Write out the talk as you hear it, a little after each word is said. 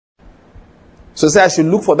So say I should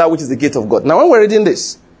look for that which is the gate of God. Now when we're reading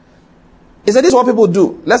this, he said this is what people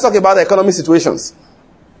do. Let's talk about the economic situations.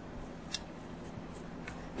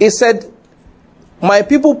 He said, my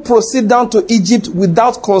people proceed down to Egypt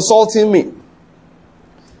without consulting me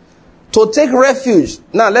to take refuge.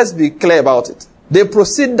 Now let's be clear about it. They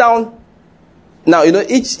proceed down. Now,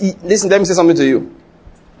 listen, let me say something to you.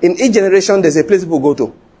 In each generation, there's a place people go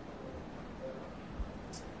to.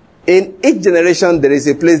 In each generation, there is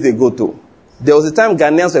a place they go to. There was a time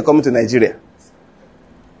Ghanaians were coming to Nigeria.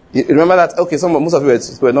 You remember that? Okay, most of you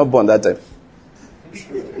were not born that time.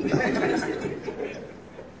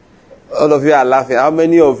 All of you are laughing. How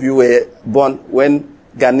many of you were born when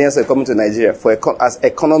Ghanaians were coming to Nigeria as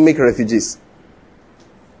economic refugees?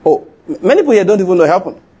 Oh, many people here don't even know it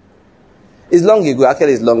happened. It's long ago.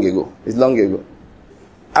 Actually, it's long ago. It's long ago.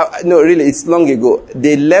 No, really, it's long ago.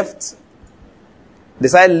 They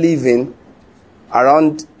started leaving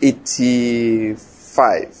around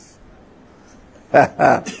 85.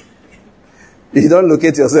 You don't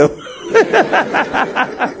locate yourself.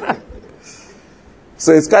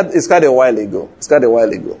 So it's quite a while ago. It's quite a while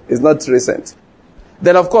ago. It's not recent.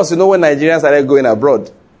 Then, of course, when Nigerians started going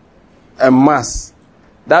abroad, en masse,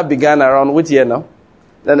 that began around which year now?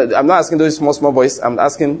 Then I'm not asking those small boys. I'm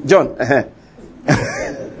asking John.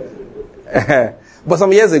 But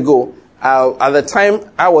some years ago, at the time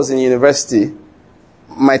I was in university,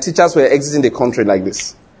 my teachers were exiting the country like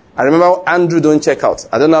this. I remember Andrew, don't check out.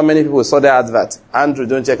 I don't know how many people saw the advert. Andrew,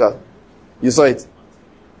 don't check out. You saw it?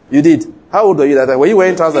 You did? How old were you that time? Were you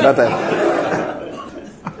wearing trousers that time?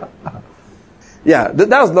 Yeah,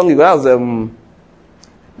 that was long ago. That was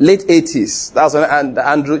late 80s. That was when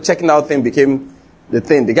Andrew checking out thing became the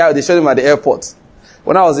thing. The guy, they showed him at the airport.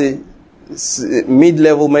 When I was a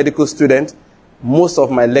mid-level medical student, most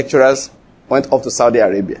of my lecturers went off to Saudi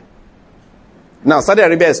Arabia. Now, Saudi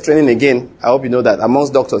Arabia is training again. I hope you know that.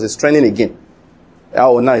 Amongst doctors, it's training again.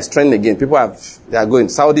 Oh, now it's training again. They are going.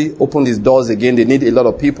 Saudi opened its doors again. They need a lot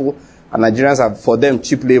of people. And Nigerians have, for them,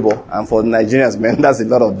 cheap labor. And for Nigerians, man, that's a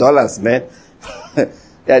lot of dollars, man.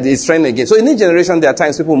 Yeah, it's training again. So in each generation, there are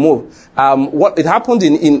times people move. What it happened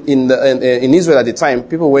in Israel at the time,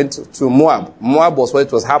 people went to Moab. Moab was where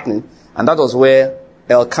it was happening. And that was where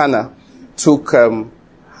Elkanah took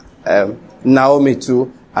Naomi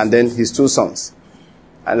to, and then his two sons.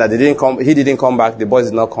 And that he didn't come back, the boys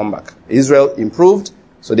did not come back. Israel improved,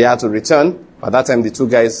 so they had to return. By that time, the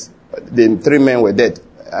three men were dead.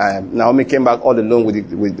 Naomi came back all alone with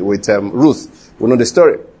Ruth. We know the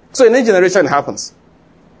story. So in each generation, it happens.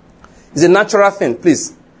 It's a natural thing,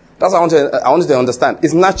 please. That's what I want you to understand.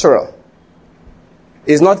 It's natural.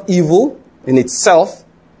 It's not evil in itself.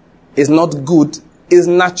 It's not good. It's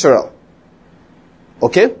natural.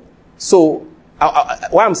 Okay? So,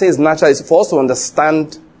 what I'm saying is natural is for us to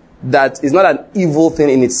understand that it's not an evil thing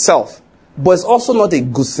in itself, but it's also not a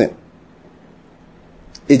good thing.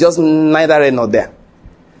 It's just neither here nor there.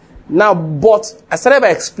 Now, but I started by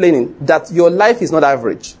explaining that your life is not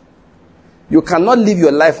average. You cannot live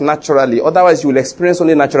your life naturally, otherwise you will experience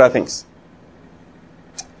only natural things.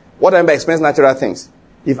 What do I mean by experience natural things?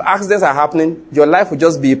 If accidents are happening, your life will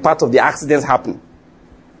just be a part of the accidents happening.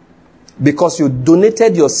 Because you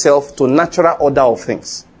donated yourself to natural order of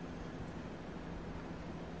things.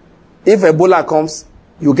 If Ebola comes,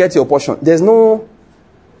 you get your portion. There's no,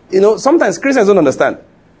 sometimes Christians don't understand.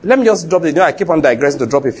 Let me just drop it. I keep on digressing to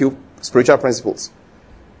drop a few spiritual principles.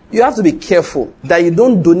 You have to be careful that you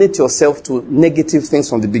don't donate yourself to negative things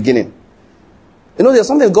from the beginning. There's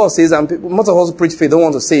something God says, and most of us who preach faith don't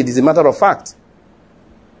want to say it. It's a matter of fact.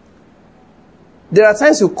 There are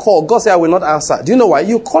times you call, God says, I will not answer. Do you know why?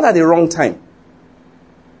 You call at the wrong time.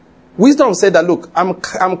 Wisdom said that, look,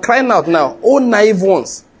 I'm crying out now. Oh, naive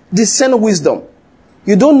ones, discern wisdom.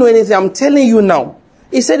 You don't know anything. I'm telling you now.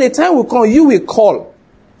 He said, the time will come, you will call.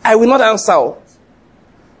 I will not answer.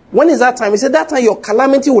 When is that time? He said, that time your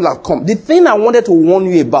calamity will have come. The thing I wanted to warn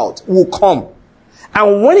you about will come.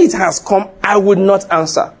 And when it has come, I will not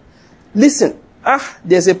answer. Listen,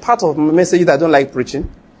 there's a part of my message that I don't like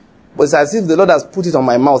preaching. But it's as if the Lord has put it on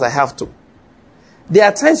my mouth. I have to. There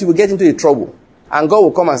are times you will get into a trouble. And God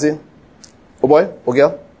will come and say, oh boy, oh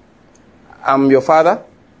girl, I'm your father.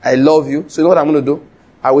 I love you. So you know what I'm going to do?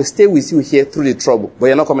 I will stay with you here through the trouble. But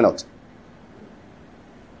you're not coming out.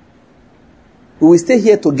 We will stay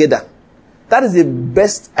here together. That is the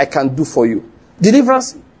best I can do for you.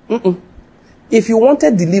 Deliverance? If you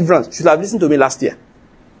wanted deliverance, you should have listened to me last year.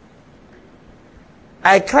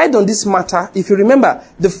 I cried on this matter. If you remember,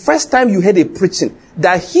 the first time you heard a preaching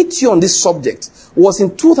that hit you on this subject was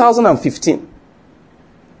in 2015.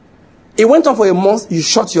 It went on for a month. You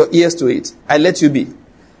shut your ears to it. I let you be.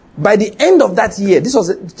 By the end of that year, this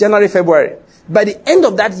was January, February. By the end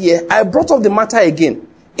of that year, I brought up the matter again.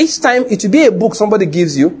 Each time it will be a book somebody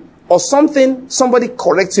gives you, or something somebody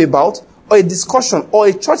corrects you about, or a discussion, or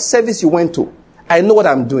a church service you went to. I know what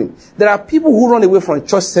I'm doing. There are people who run away from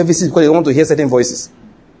church services because they want to hear certain voices.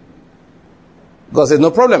 God says,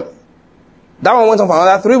 no problem. That one went on for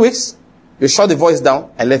another 3 weeks. You shut the voice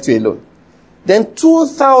down and left you alone. Then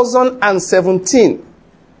 2017,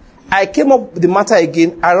 I came up with the matter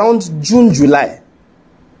again around June, July.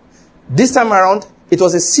 This time around, it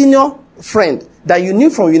was a senior friend that you knew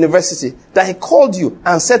from university that he called you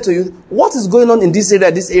and said to you, what is going on in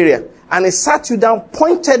this area? And he sat you down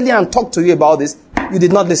pointedly and talked to you about this. You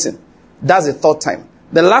did not listen. That's the third time.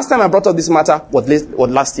 The last time I brought up this matter was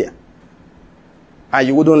last year. And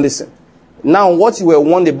you wouldn't listen. Now what you were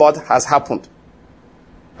warned about has happened.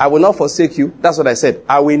 I will not forsake you. That's what I said.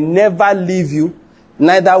 I will never leave you.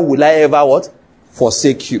 Neither will I ever what?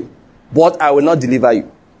 Forsake you. But I will not deliver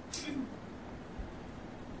you.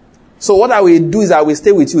 So what I will do is I will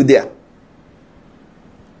stay with you there.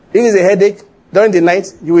 If it's a headache during the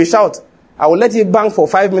night, you will shout. I will let you bang for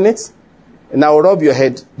 5 minutes and I will rub your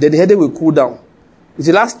head. Then the headache will cool down. It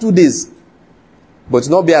will last 2 days. But it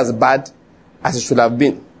will not be as bad as it should have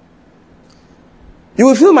been. You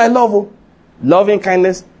will feel my love. Loving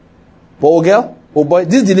kindness. But oh girl, oh boy,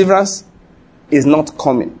 this deliverance is not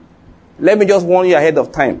coming. Let me just warn you ahead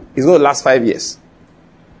of time. It's going to last 5 years.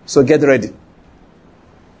 So get ready.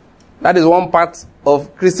 That is one part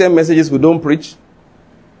of Christian messages we don't preach.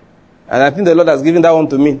 And I think the Lord has given that one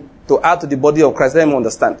to me to add to the body of Christ. Let me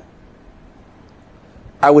understand.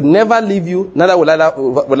 I would never leave you, neither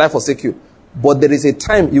will I forsake you. But there is a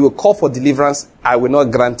time you will call for deliverance. I will not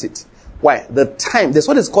grant it. Why? The time. That's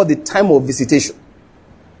what is called the time of visitation.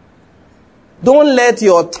 Don't let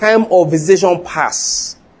your time of visitation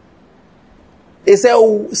pass. It said,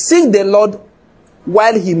 seek the Lord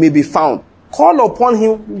while he may be found. Call upon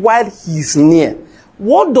him while he is near.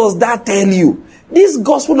 What does that tell you? This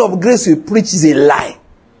gospel of grace we preach is a lie.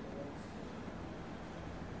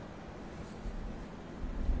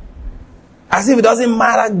 As if it doesn't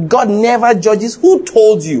matter. God never judges. Who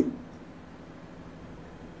told you?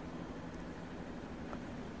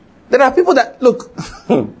 There are people that, look,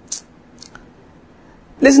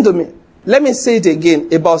 listen to me. Let me say it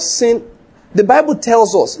again about sin. The Bible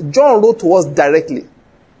tells us, John wrote to us directly.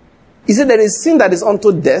 He said there is sin that is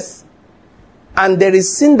unto death, and there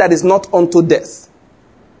is sin that is not unto death.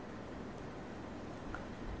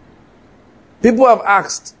 People have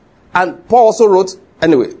asked, and Paul also wrote,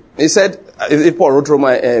 anyway, he said, if Paul wrote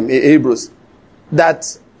Hebrews,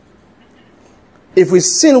 that if we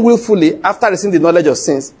sin willfully after receiving the knowledge of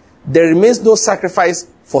sins, there remains no sacrifice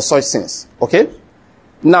for such sins. Okay?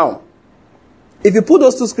 Now, if you put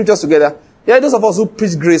those two scriptures together, those of us who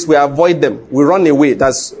preach grace, we avoid them. We run away.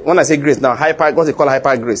 That's when I say grace now, what they call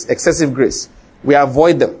hyper grace, excessive grace. We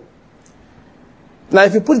avoid them. Now,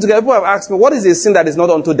 if you put it together, people have asked me, what is a sin that is not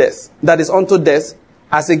unto death? That is unto death,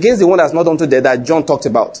 as against the one that's not unto death that John talked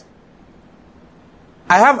about.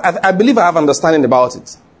 I believe I have understanding about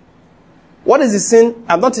it. What is the sin?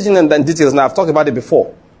 I'm not teaching them in details now. I've talked about it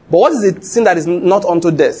before. But what is the sin that is not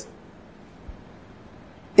unto death?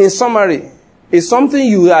 In summary, it's something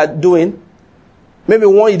you are doing. Maybe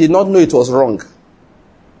one, you did not know it was wrong.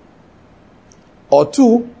 Or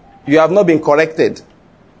two, you have not been corrected.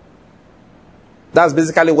 That's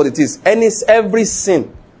basically what it is. Every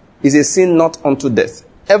sin is a sin not unto death.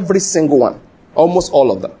 Every single one. Almost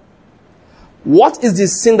all of them. What is the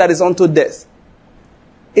sin that is unto death?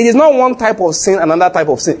 It is not one type of sin, another type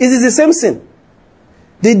of sin. It is the same sin.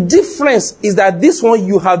 The difference is that this one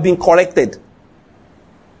you have been corrected.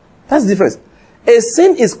 That's the difference. A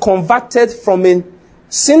sin is converted from a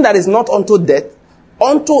sin that is not unto death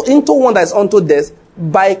into one that is unto death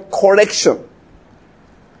by correction.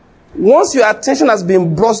 Once your attention has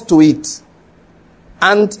been brought to it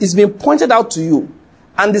and it's been pointed out to you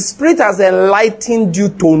and the Spirit has enlightened you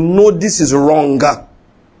to know this is wrong,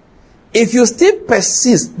 if you still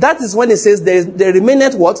persist, that is when it says there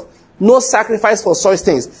remaineth what? No sacrifice for such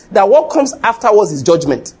things. That what comes afterwards is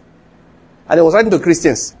judgment. And it was writing to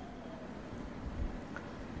Christians.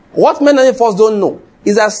 What many of us don't know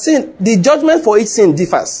is that sin, the judgment for each sin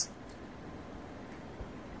differs.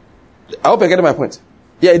 I hope you're getting my point.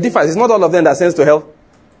 Yeah, it differs. It's not all of them that sends to hell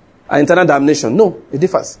and eternal damnation. No, it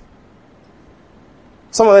differs.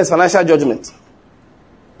 Some of them is financial judgment.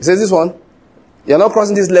 It says this one, you're not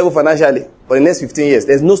crossing this level financially for the next 15 years.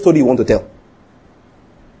 There's no story you want to tell.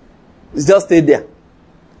 It's just stay there.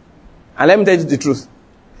 And let me tell you the truth.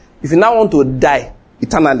 If you now want to die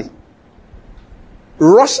eternally,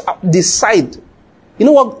 rush up, decide. You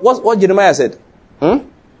know what Jeremiah said?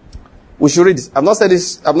 We should read it. I've not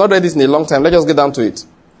read this in a long time. Let's just get down to it.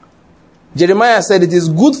 Jeremiah said, it is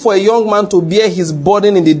good for a young man to bear his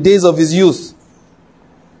burden in the days of his youth.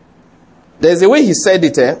 There's a way he said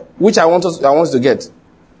it, which I want to get.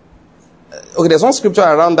 Okay, there's one scripture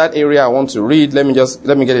around that area I want to read. Let me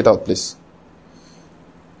get it out, please.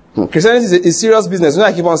 Christianity is serious business. You know,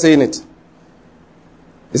 I keep on saying it.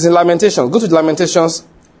 It's in Lamentations. Go to Lamentations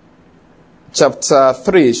chapter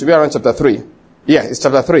 3. It should be around chapter 3. Yeah, it's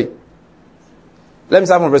chapter 3. Let me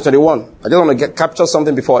start from verse 21. I just want to capture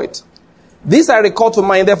something before it. This I recall to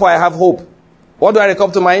mind, therefore I have hope. What do I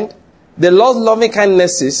recall to mind? The Lord's loving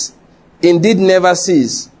kindnesses indeed never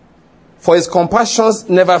cease, for his compassions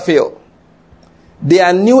never fail. They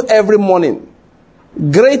are new every morning.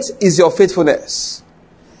 Great is your faithfulness.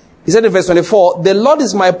 He said in verse 24, the Lord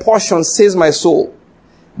is my portion, says my soul.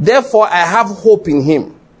 Therefore I have hope in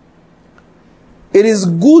him. It is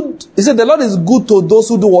good. He said the Lord is good to those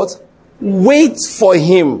who do what? Wait for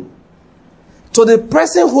him. To the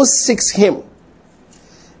person who seeks him.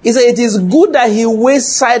 He said it is good that he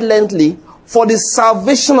waits silently for the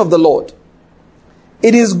salvation of the Lord.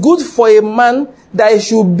 It is good for a man that he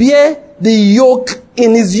should bear the yoke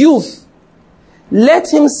in his youth.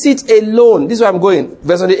 Let him sit alone. This is where I'm going.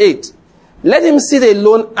 Verse 28. Let him sit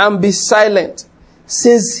alone and be silent,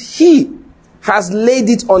 since he has laid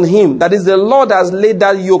it on him. That is, the Lord has laid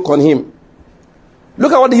that yoke on him.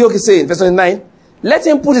 Look at what the yoke is saying. Verse 29. Let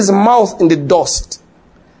him put his mouth in the dust.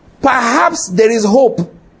 Perhaps there is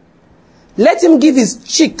hope. Let him give his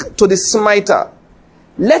cheek to the smiter.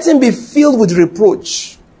 Let him be filled with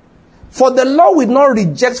reproach. For the Lord will not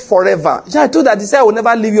reject forever. I told that he said, I will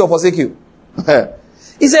never leave you or forsake you.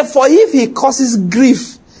 He said, for if he causes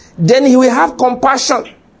grief, then he will have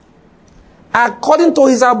compassion, according to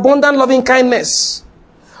his abundant loving kindness.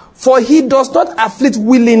 For he does not afflict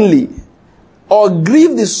willingly, or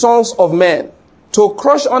grieve the sons of men, to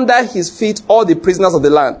crush under his feet all the prisoners of the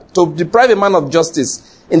land, to deprive a man of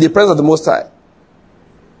justice in the presence of the Most High.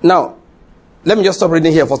 Now, let me just stop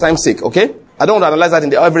reading here for time's sake, okay? I don't want to analyze that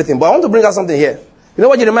in everything, but I want to bring out something here. You know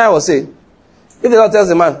what Jeremiah will say? If the Lord tells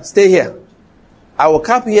the man, stay here, I will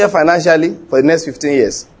cap you here financially for the next 15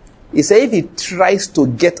 years. He said if he tries to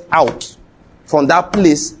get out from that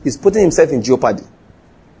place, he's putting himself in jeopardy.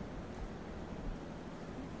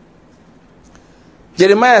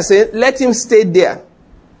 Jeremiah said, let him stay there.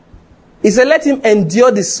 He said, let him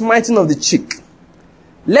endure the smiting of the cheek.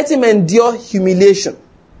 Let him endure humiliation.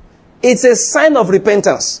 It's a sign of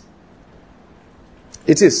repentance.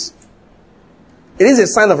 It is. It is a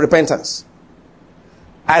sign of repentance.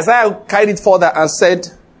 Isaiah carried it further and said,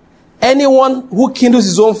 anyone who kindles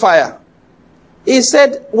his own fire. He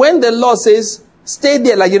said, when the Lord says, stay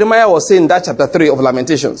there, like Jeremiah was saying in that chapter 3 of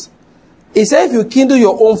Lamentations. He said, if you kindle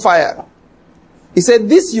your own fire, he said,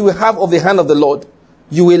 this you will have of the hand of the Lord.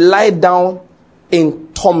 You will lie down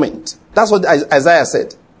in torment. That's what Isaiah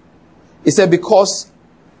said. He said, because,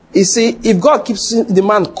 you see, if God keeps the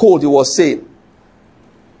man cold, he was saying,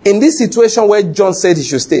 in this situation where John said he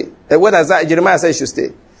should stay, where Jeremiah said he should stay,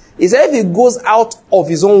 he said if he goes out of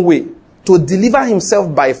his own way to deliver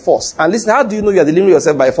himself by force, and listen, how do you know you are delivering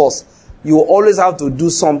yourself by force? You will always have to do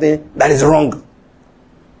something that is wrong.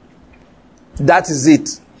 That is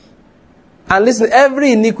it. And listen,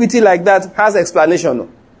 every iniquity like that has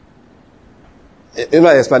explanation. You know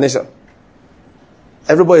explanation.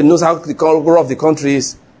 Everybody knows how the color of the country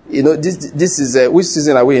is. You know, this is, which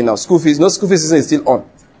season are we in now? School fees. No, school fees season is still on.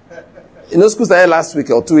 You know, school started last week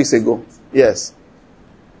or 2 weeks ago. Yes.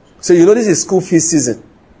 So you know this is school fees season.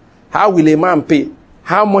 How will a man pay?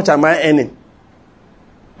 How much am I earning?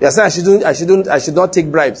 You're saying I should not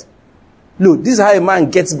take bribes. Look, this is how a man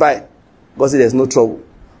gets by. God said there's no trouble.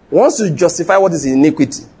 Once you justify what is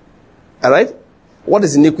iniquity, alright? What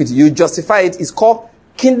is iniquity? You justify it. It's called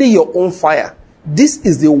kindle your own fire. This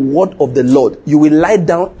is the word of the Lord. You will lie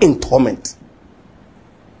down in torment.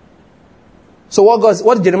 So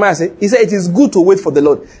what did Jeremiah say? He said it is good to wait for the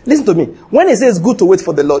Lord. Listen to me. When he says good to wait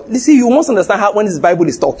for the Lord, listen, you must understand how when this Bible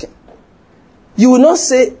is talking. You will not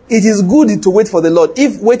say it is good to wait for the Lord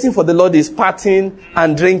if waiting for the Lord is partying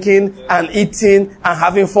and drinking and eating and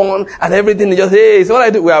having fun and everything. You just, hey, so what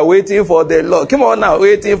I do? We are waiting for the Lord. Come on now,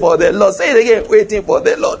 waiting for the Lord. Say it again, waiting for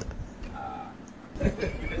the Lord.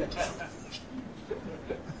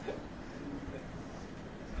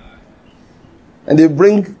 And they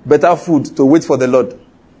bring better food to wait for the Lord.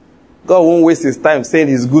 God won't waste his time saying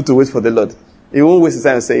it's good to wait for the Lord. He won't waste his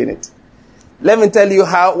time saying it. Let me tell you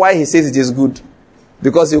why he says it is good.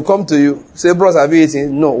 Because he'll come to you, say, bros, have you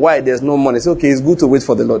eaten? No. Why? There's no money. It's okay, it's good to wait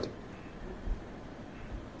for the Lord.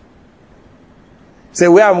 Say,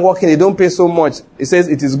 where I'm working, they don't pay so much. It says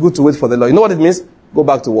it is good to wait for the Lord. You know what it means? Go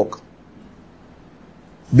back to work.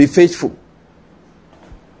 Be faithful.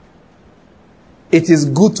 It is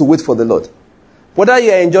good to wait for the Lord. Whether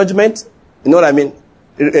you are in judgment, you know what I mean?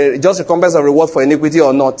 Just recompense or reward for iniquity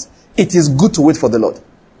or not, it is good to wait for the Lord.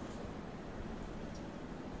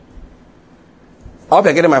 I hope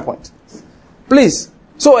you're getting my point. Please.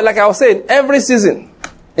 So, like I was saying, every season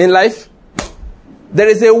in life, there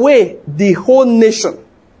is a way the whole nation,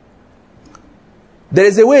 there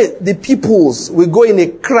is a way the peoples will go in a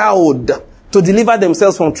crowd to deliver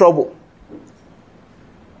themselves from trouble.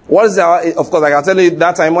 What is our, of course, I can tell you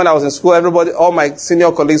that time when I was in school, everybody, all my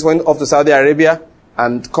senior colleagues went off to Saudi Arabia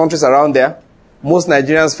and countries around there. Most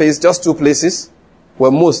Nigerians face just two places.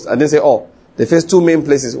 Well, most, I didn't say all. They face two main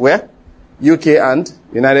places. Where? UK and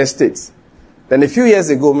United States. Then a few years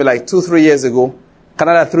ago, maybe like 2-3 years ago,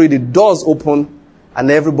 Canada threw the doors open and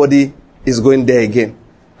everybody is going there again.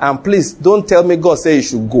 And please, don't tell me God said you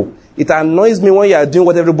should go. It annoys me when you are doing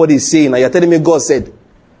what everybody is saying and you're telling me God said.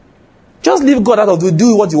 Just leave God out of it.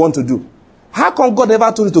 Do what you want to do. How come God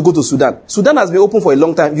never told you to go to Sudan? Sudan has been open for a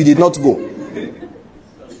long time. You did not go.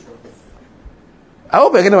 I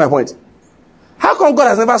hope you're getting my point. How come God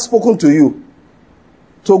has never spoken to you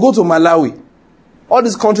to go to Malawi? All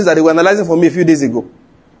these countries that they were analyzing for me a few days ago.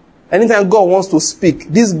 Anytime God wants to speak,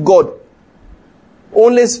 this God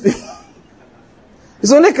only speaks.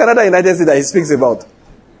 It's only Canada and United States that he speaks about.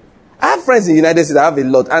 I have friends in the United States, I have a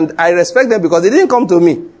lot, and I respect them because they didn't come to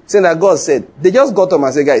me saying that God said. They just got up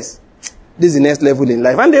and said, guys, this is the next level in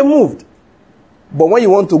life. And they moved. But when you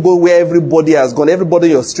want to go where everybody has gone, everybody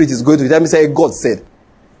in your street is going to, tell me, say, God said.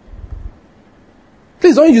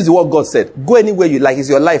 Please don't use the word God said. Go anywhere you like. It's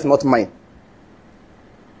your life, not mine.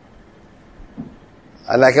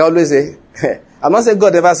 And like I always say, I'm not saying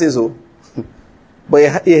God ever says so.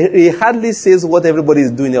 But he hardly says what everybody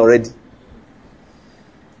is doing already.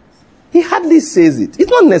 He hardly says it.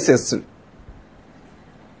 It's not necessary.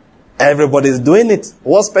 Everybody is doing it.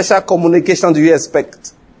 What special communication do you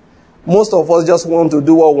expect? Most of us just want to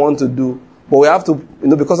do what we want to do. But we have to,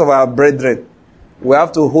 because of our brethren, we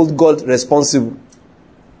have to hold God responsible.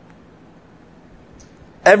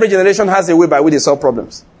 Every generation has a way by which they solve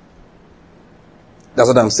problems. That's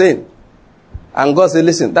what I'm saying. And God said,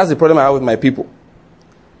 listen, that's the problem I have with my people.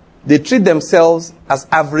 They treat themselves as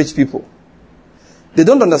average people. They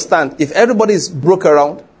don't understand if everybody is broke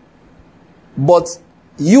around, but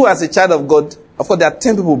you as a child of God, of course there are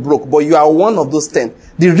 10 people broke, but you are one of those 10.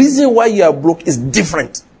 The reason why you are broke is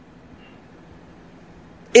different.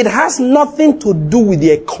 It has nothing to do with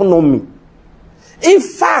the economy. In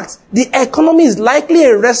fact, the economy is likely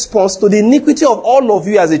a response to the iniquity of all of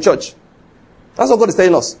you as a church. That's what God is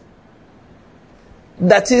telling us.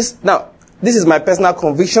 That is, now, this is my personal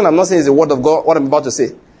conviction. I'm not saying it's the word of God, what I'm about to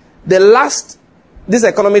say. This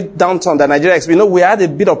economic downturn that Nigeria experienced, we had a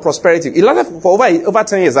bit of prosperity. It lasted for over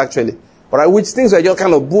 10 years, actually. All right, which things were just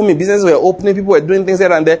kind of booming. Businesses were opening. People were doing things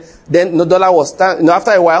here and there. Then the dollar was,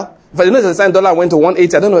 after a while, if you know the time dollar went to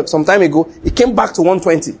 180, I don't know, some time ago, it came back to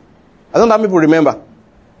 120. I don't know how people remember.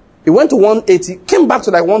 It went to 180, came back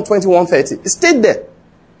to like 120, 130. It stayed there.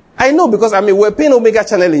 I know because, we're paying Omega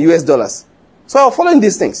Channel in US dollars. So I was following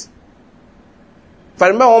these things. If I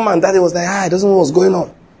remember one man, daddy was like, he doesn't know what's going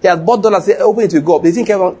on. He had bought dollars, he opened it to go up. The thing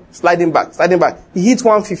kept on sliding back. He hit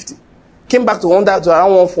 150. Came back to around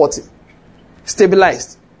 140.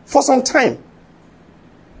 Stabilized. For some time.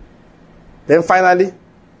 Then finally,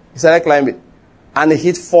 he started climbing. And he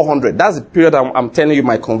hit 400. That's the period I'm telling you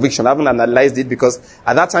my conviction. I haven't analyzed it because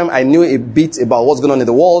at that time I knew a bit about what's going on in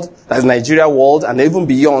the world. That's Nigeria world and even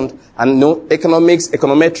beyond. And economics,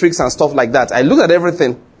 econometrics and stuff like that. I looked at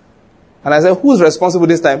everything. And I said, who's responsible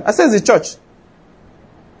this time? I said, it's the church.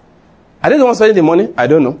 I didn't want to spend the money. I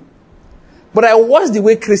don't know. But I watched the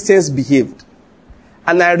way Christians behaved.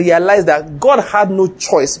 And I realized that God had no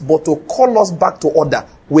choice but to call us back to order.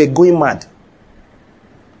 We're going mad.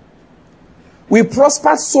 We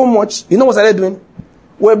prospered so much. You know what I started doing?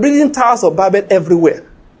 We're building towers of Babel everywhere.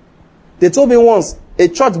 They told me once, a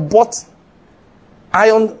church bought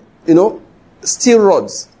iron, steel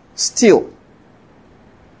rods. Steel.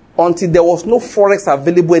 Until there was no forex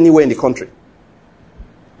available anywhere in the country.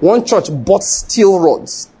 One church bought steel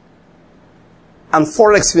rods. And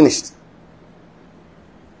forex finished.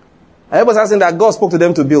 I was asking that God spoke to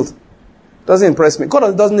them to build. Doesn't impress me.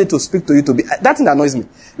 God doesn't need to speak to you to be. That thing annoys me.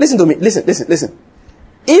 Listen to me. Listen.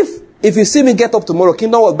 If you see me get up tomorrow,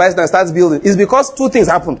 Kingdom World buys and starts building, it's because two things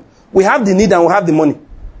happened. We have the need and we have the money.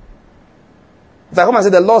 If I come and say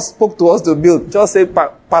the Lord spoke to us to build, just say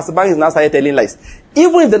Pastor Bankie is now started telling lies.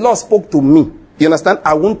 Even if the Lord spoke to me, You understand?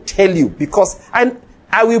 I won't tell you because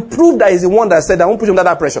I will prove that he's the one that said I won't put him under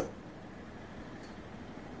that pressure.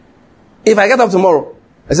 If I get up tomorrow,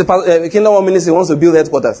 I say, Kingdom World Ministry wants to build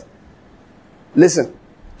headquarters. Listen,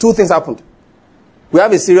 two things happened. We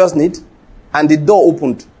have a serious need, and the door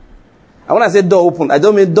opened. And when I say door opened, I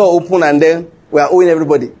don't mean door open and then we are owing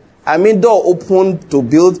everybody. I mean door opened to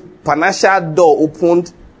build. Financial door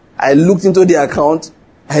opened. I looked into the account.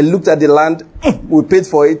 I looked at the land. We paid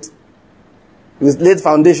for it. It was laid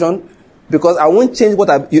foundation. Because I won't change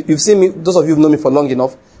what you've seen me. Those of you who've known me for long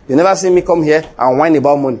enough, you never seen me come here and whine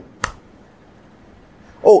about money.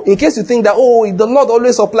 Oh, in case you think that, the Lord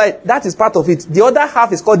always supplies, that is part of it. The other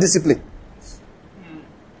half is called discipline.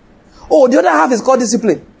 Oh, the other half is called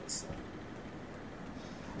discipline.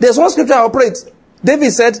 There's one scripture I operate.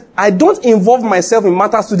 David said, I don't involve myself in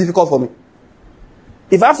matters too difficult for me.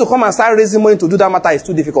 If I have to come and start raising money to do that matter, it's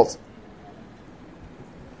too difficult.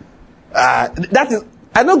 That is,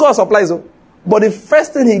 I know God supplies, but the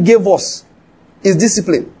first thing he gave us is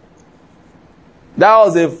discipline. That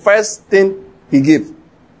was the first thing he gave.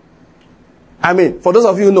 I mean, for those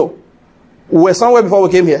of you who know, we were somewhere before we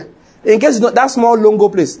came here. In case you know, that small Longo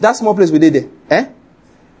place, that small place we did there,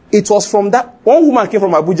 it was from that, one woman came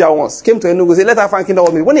from Abuja once, came to Enugu, said, let her find Kingdom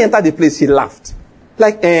World Ministry. When he entered the place, she laughed.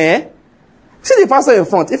 Like, see the pastor in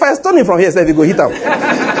front. If I stone him from here, say, we go hit him.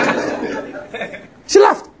 She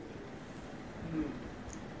laughed.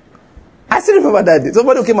 I still remember that day.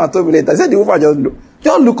 Somebody came and told me later. I said, the woman just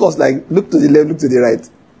look us like, look to the left, look to the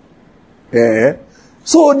right.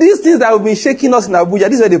 So these things that have been shaking us in Abuja,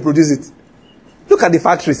 this is where they produce it. Look at the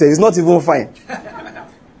factory, say, it's not even fine.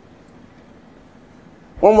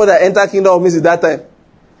 One mother entered Kingdom of Ministry that time.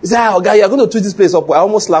 He said, guy, you're going to twist this place up. I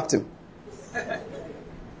almost slapped him.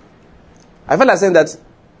 I felt like saying that,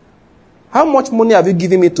 how much money have you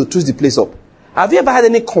given me to twist the place up? Have you ever had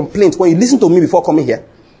any complaint when you listened to me before coming here?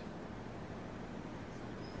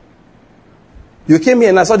 You came here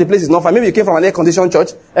and I saw the place is not fine. Maybe you came from an air-conditioned church.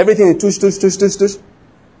 Everything is tush, tush, tush, tush, tush.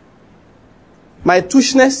 My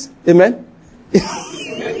tushness, amen,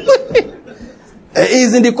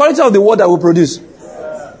 is in the quality of the word that we produce.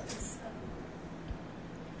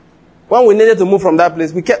 When we needed to move from that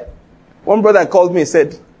place, one brother called me and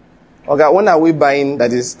said, okay, when are we buying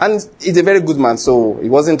that is, and he's a very good man, so he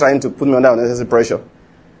wasn't trying to put me under unnecessary pressure.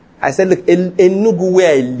 I said, look, Enugu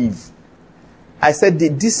where I live, I said the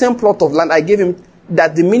decent plot of land I gave him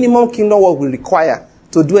that the minimum Kingdom World will require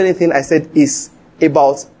to do anything, I said, is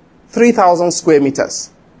about 3,000 square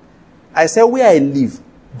meters. I said, where I live,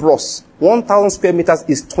 bros, 1,000 square meters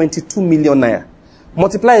is 22 million naira.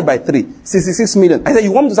 Multiply it by 3, 66 million. I said,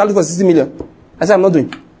 you want me to sell it for 60 million? I said, I'm not doing.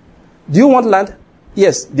 Do you want land?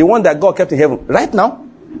 Yes. The one that God kept in heaven. Right now?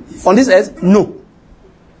 On this earth? No.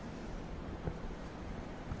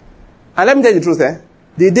 And let me tell you the truth,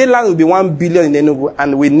 the day land will be 1 billion in Enugu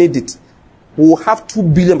and we need it. We will have 2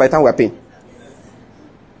 billion by the time we are paying.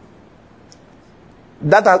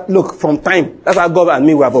 Look, from time, that's how God and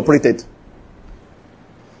me we have operated.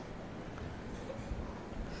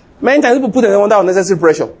 Many times people put them under unnecessary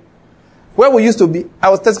pressure. Where we used to be, I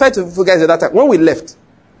was testifying to you guys at that time. When we left,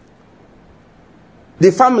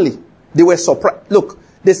 the family, they were surprised. Look,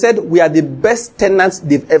 they said we are the best tenants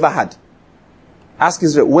they've ever had. Ask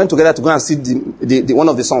Israel. We went together to go and see the one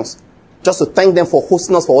of the sons, just to thank them for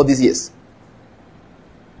hosting us for all these years.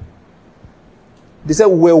 They said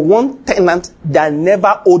we were one tenant that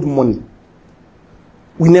never owed money.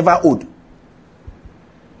 We never owed.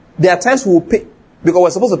 There are times we will pay, because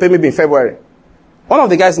we're supposed to pay maybe in February. One of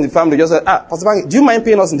the guys in the family just said, Pastor Bankie, do you mind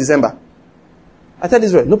paying us in December? I told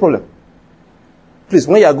Israel, no problem. Please,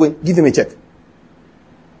 when you are going, give him a check.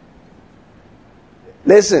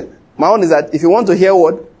 Listen, my own is that if you want to hear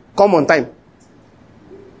word, come on time.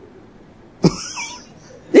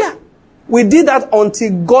 Yeah. We did that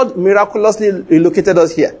until God miraculously relocated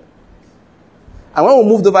us here. And when we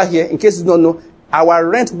moved over here, in case you don't know, our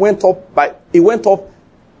rent went up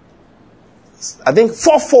I think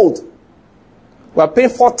 4-fold. We are paying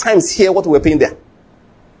 4 times here what we were paying there.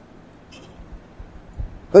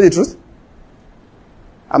 Know the truth?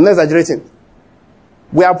 I'm not exaggerating.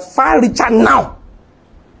 We are far richer now.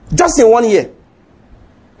 Just in 1 year.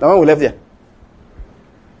 The one we left here.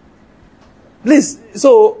 Please,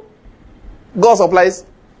 so God supplies.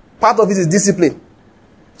 Part of it is discipline.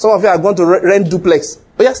 Some of you are going to rent duplex.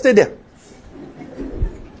 Oh yeah, stay there.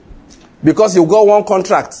 Because you got one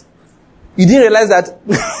contract. You didn't realize that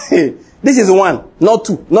this is 1, not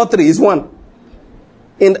 2, not 3, it's 1.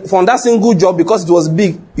 From that single job, because it was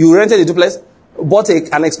big, you rented a duplex, bought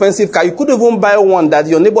an expensive car. You could even buy one that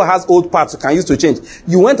your neighbor has old parts you can use to change.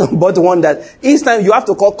 You went and bought one that each time you have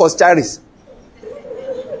to call Coscharis.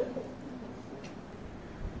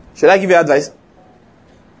 Should I give you advice?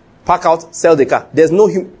 Pack out, sell the car. There's no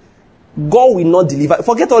God will not deliver.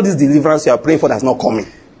 Forget all this deliverance you are praying for that's not coming.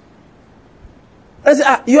 I say,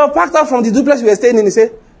 you are packed out from the duplex we were staying in. He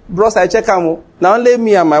said, bros, I check out. Now only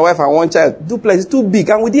me and my wife and one child. Duplex is too big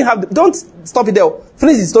and we didn't have... Don't stop it there.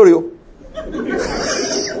 Finish the story.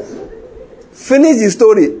 Finish the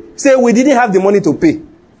story. Say, we didn't have the money to pay.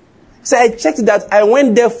 So I checked that. I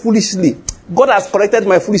went there foolishly. God has corrected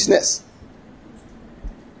my foolishness.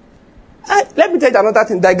 Let me tell you another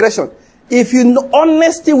thing. Digression. If you know,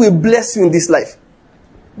 honesty will bless you in this life.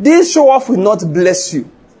 This show off will not bless you.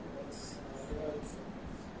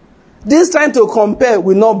 This trying to compare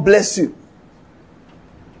will not bless you.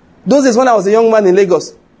 Those days when I was a young man in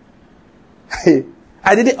Lagos,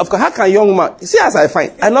 I didn't, of course, how can a young man, see as I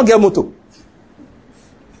find, I not get motor.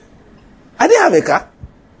 I didn't have a car.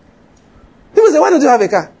 People say, why don't you have a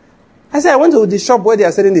car? I said, I went to the shop where they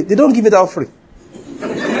are selling it. They don't give it out free.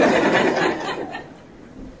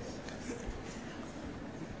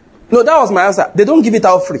 No, that was my answer. They don't give it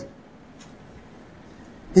out free.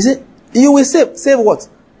 He said, you will save. Save what?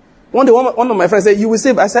 One day, one of my friends said, you will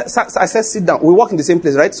save. I said, sit down. We work in the same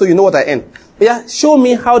place, right? So you know what I earn. But yeah, show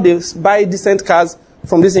me how they buy decent cars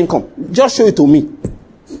from this income. Just show it to me.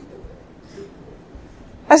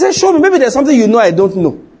 I said, show me. Maybe there's something you know I don't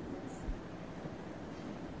know.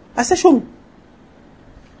 I said, show me.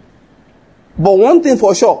 But one thing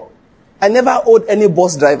for sure, I never owed any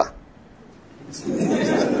bus driver.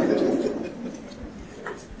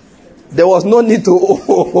 There was no need to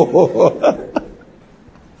owe.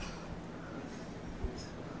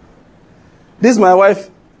 This is my wife,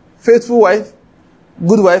 faithful wife,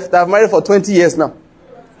 good wife, that I've married for 20 years now.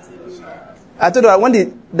 I told her when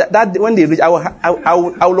they reach, I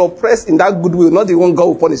will oppress in that good will, not the one God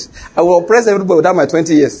will punish. I will oppress everybody without my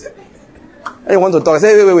 20 years. And you want to talk? I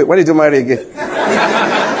say, wait, when did you marry again?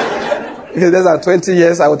 If there's a 20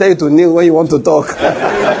 years, I will tell you to kneel when you want to talk.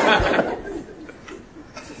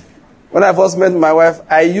 When I first met my wife,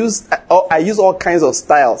 I used all kinds of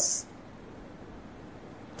styles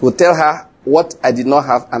to tell her what I did not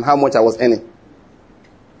have and how much I was earning.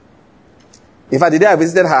 In fact, the day I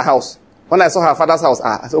visited her house, when I saw her father's house,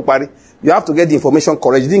 I said, Pari, you have to get the information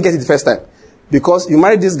correct. You didn't get it the first time. Because you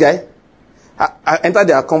married this guy, I entered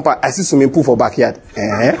their compound, I see swimming pool for backyard.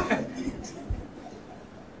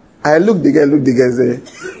 I looked the guy,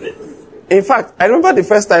 say. In fact, I remember the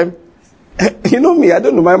first time, you know me, I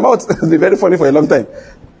don't know, my mouth has been very funny for a long time.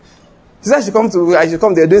 She said I should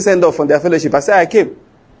come, they're doing send off from their fellowship. I said, I came.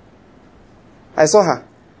 I saw her.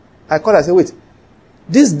 I called her, I said, wait,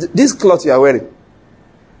 this cloth you are wearing,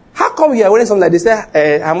 how come you are wearing something like this?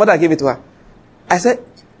 Her mother gave it to her. I said,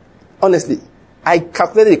 honestly, I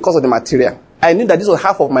calculated the cost of the material. I knew that this was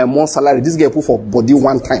half of my month's salary. This girl put for body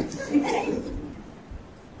one time.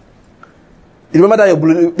 You remember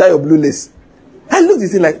that your blue lace? I looked at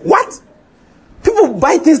this thing like, what? People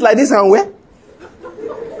buy things like this and wear?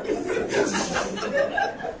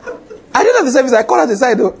 I didn't have the service. I called her to the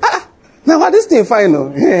side though. Now this thing fine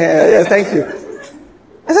though. Yes, thank you.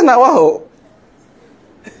 I said, now wow.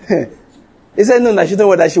 He said, no, she don't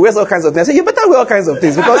wear that. She wears all kinds of things. I said, you better wear all kinds of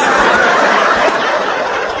things because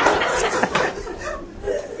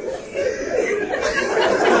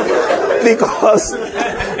because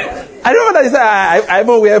I remember that he said, I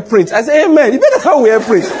even wear print. I said, amen, you better not wear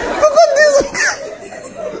print. Because this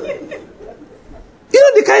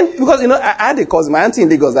because I had a cousin, my auntie in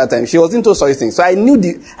Lagos that time. She was into such things. So I knew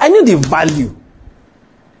the value.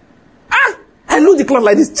 I knew the cloth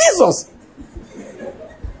like this. Jesus.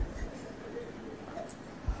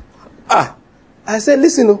 I said,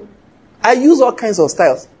 listen, I use all kinds of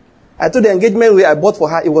styles. I told the engagement ring I bought for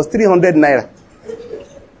her, it was 300 naira.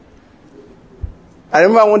 I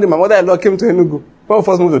remember one day my mother-in-law came to Enugu. When we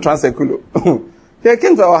first moved to Transekulo. She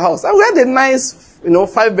came to our house. And we had a nice,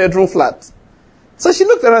 5-bedroom flat. So she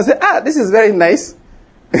looked around and said, this is very nice.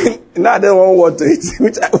 Now I don't want what to eat.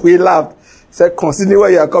 Which we laughed. Said, consider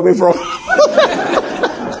where you are coming from.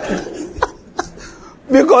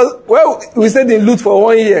 Because we stayed in Lut for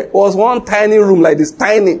 1 year. It was one tiny room like this.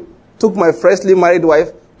 Tiny. Took my freshly married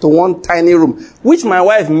wife to one tiny room. Which my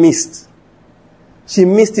wife missed. She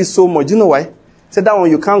missed it so much. Do you know why? Said that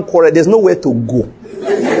one you can't quarrel. There's nowhere to go.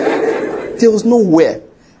 There was nowhere.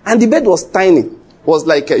 And the bed was tiny. It was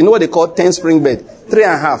like, what they call 10 spring bed.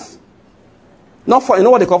 3.5. Not 4,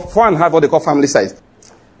 what they call 4.5, what they call family size.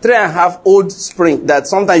 3.5 old spring that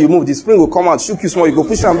sometimes you move, the spring will come out, shook you small, you go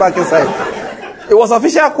push them back inside. It was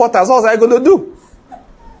official quarters. What was I going to do?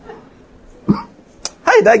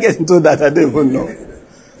 How did I get into that? I don't even know.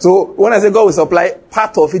 So when I say God will supply,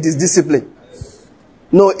 part of it is discipline.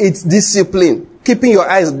 No, it's discipline. keeping your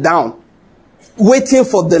eyes down, waiting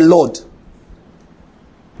for the Lord.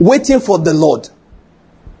 Waiting for the Lord.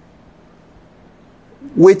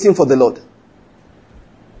 Waiting for the Lord.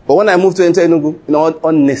 But when I moved to Enugu,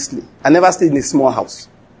 honestly, I never stayed in a small house.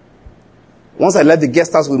 Once I left the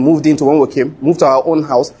guest house we moved into when we came, moved to our own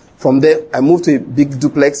house. From there, I moved to a big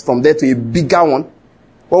duplex. From there to a bigger one.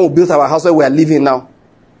 When we built our house where we are living now.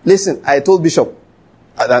 Listen, I told Bishop,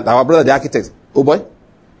 our brother, the architect, oh boy,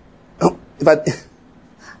 if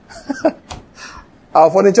our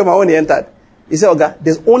furniture, when he entered, he said, Oga,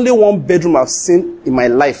 there's only one bedroom I've seen in my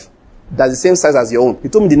life that's the same size as your own. He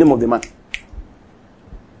told me the name of the man.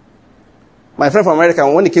 My friend from America,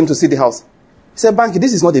 when he came to see the house, he said, Bankie,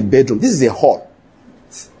 this is not a bedroom, this is a hall.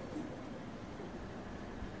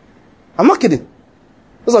 I'm not kidding.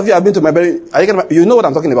 Those of you who have been to my bedroom, you know what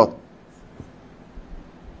I'm talking about.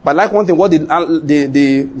 But like one thing, what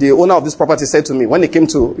the owner of this property said to me when he came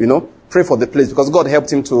to, pray for the place, because God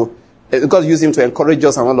helped him God used him to encourage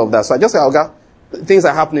us and all of that. So I just said, Oga, things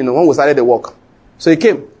are happening when we started the work. So he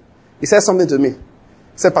came. He said something to me. He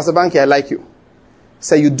said, Pastor Bankie, I like you. He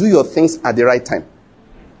said, you do your things at the right time.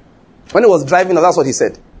 When he was driving, that's what he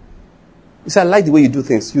said. He said, I like the way you do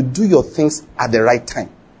things. You do your things at the right time.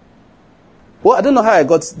 Well, I don't know how I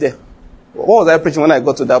got there. What was I preaching when I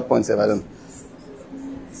got to that point? I don't know.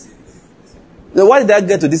 Now, why did I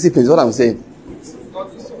get to discipline is what I'm saying.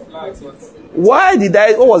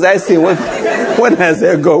 What was I saying when I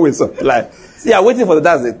said God will supply? Yeah, waiting for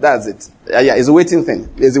that's it. Yeah, it's a waiting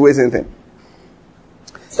thing. It's a waiting thing.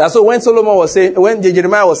 That's why when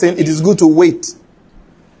Jeremiah was saying, it is good to wait.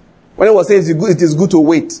 When he was saying it is good to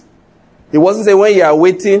wait. He wasn't saying when you are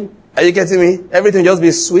waiting, are you getting me? Everything just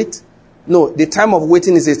be sweet. No, the time of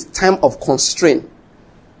waiting is a time of constraint.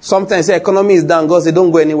 Sometimes the economy is down, God said,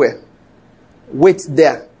 don't go anywhere. Wait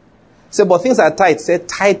there. Say, but things are tight. Say,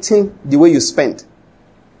 tighten the way you spend.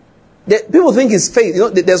 People think it's faith.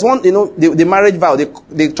 There's one, the marriage vow,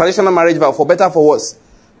 the traditional marriage vow, for better, for worse.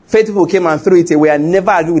 Faith people came and threw it away. I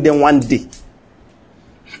never agree with them one day.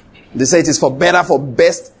 They say it is for better, for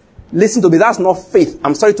best. Listen to me, that's not faith.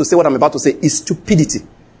 I'm sorry to say what I'm about to say. It's stupidity.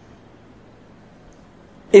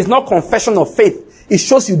 It's not confession of faith. It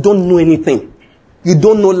shows you don't know anything. You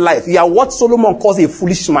don't know life. You are what Solomon calls a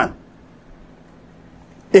foolish man.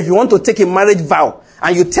 If you want to take a marriage vow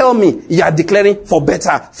and you tell me you are declaring for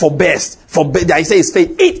better, for best, I say it's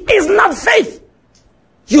faith. It is not faith.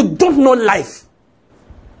 You don't know life.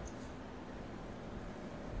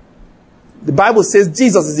 The Bible says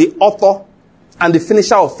Jesus is the author and the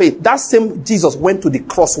finisher of faith. That same Jesus went to the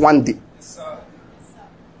cross one day.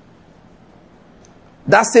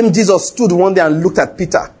 That same Jesus stood one day and looked at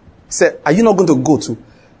Peter. He said, are you not going to go too?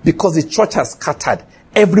 Because the church has scattered.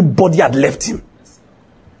 Everybody had left him.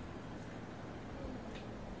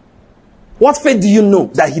 What faith do you know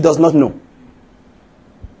that he does not know?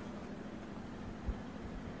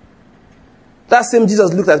 That same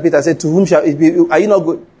Jesus looked at Peter and said, to whom shall it be? Are you not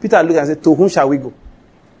good? Peter looked and said, to whom shall we go?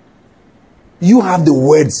 You have the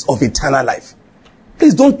words of eternal life.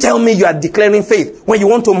 Please don't tell me you are declaring faith. When you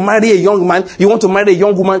want to marry a young man, you want to marry a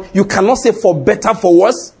young woman, you cannot say for better, for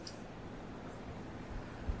worse.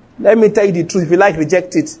 Let me tell you the truth. If you like,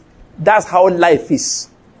 reject it. That's how life is.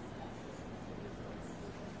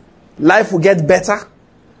 Life will get better.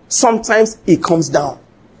 Sometimes it comes down.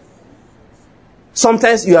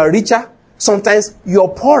 Sometimes you are richer. Sometimes you are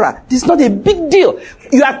poorer. This is not a big deal.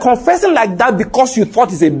 You are confessing like that because you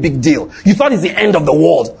thought it's a big deal. You thought it's the end of the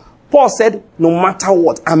world. Paul said, no matter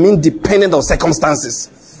what, I'm independent of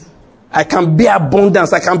circumstances. I can bear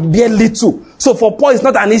abundance. I can bear little. So for Paul, it's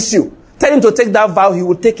not an issue. Tell him to take that vow. He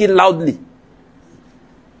will take it loudly.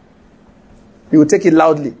 He will take it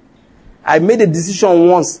loudly. I made a decision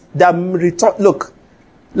once that look,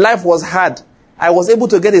 life was hard. I was able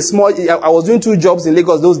to get I was doing 2 jobs in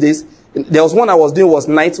Lagos those days. There was one I was doing was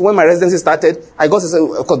night. When my residency started, I got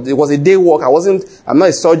because it was a day work. I'm not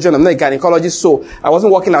a surgeon, I'm not a gynecologist, so I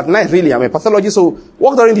wasn't working at night really. I'm a pathologist, so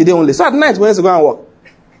work during the day only. So at night, we had to go and work.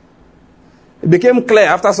 It became clear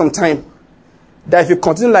after some time that if you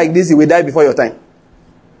continue like this, you will die before your time.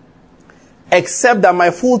 Except that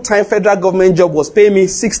my full-time federal government job was paying me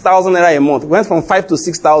 6,000 naira a month. It went from 5 to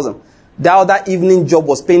 6,000. The other evening job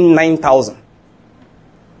was paying 9,000.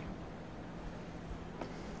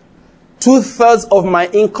 2/3 of my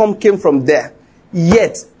income came from there.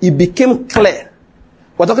 Yet, it became clear.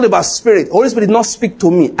 We're talking about spirit. Holy Spirit did not speak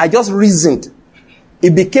to me. I just reasoned.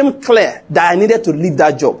 It became clear that I needed to leave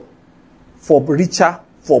that job. For richer,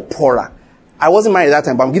 for poorer. I wasn't married at that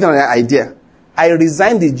time, but I'm giving you an idea. I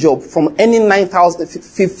resigned the job from any 9,000,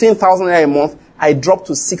 15,000 a month. I dropped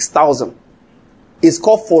to 6,000. It's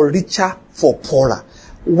called for richer, for poorer.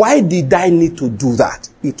 Why did I need to do that?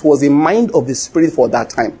 It was a mind of the Spirit for that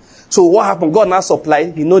time. So what happened? God now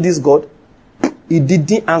supplied. You know this God? He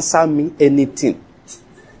didn't answer me anything.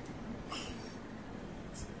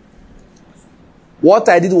 What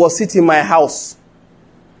I did was sit in my house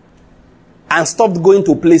and stopped going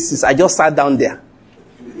to places. I just sat down there.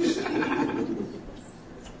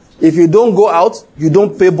 If you don't go out, you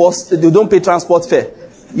don't pay bus, you don't pay transport fare.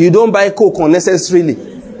 You don't buy coke unnecessarily.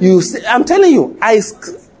 I'm telling you, I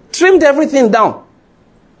trimmed everything down.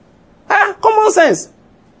 Common sense.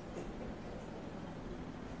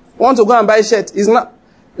 Want to go and buy a shirt? It's not.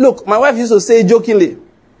 Look, my wife used to say jokingly.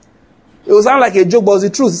 It would sound like a joke, but it's the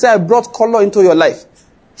truth. She said, I brought color into your life.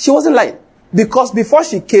 She wasn't lying. Because before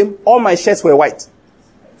she came, all my shirts were white.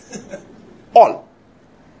 All.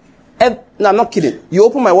 No, I'm not kidding. You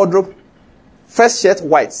open my wardrobe. First shirt,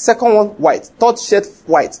 white. Second one, white. Third shirt,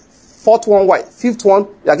 white. Fourth one, white. Fifth one,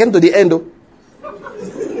 you're getting to the end.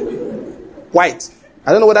 White.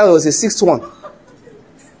 I don't know whether it was the sixth one.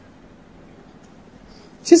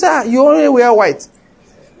 She said, you only wear white.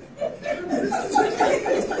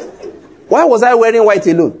 Why was I wearing white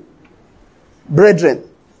alone? Brethren,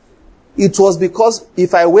 it was because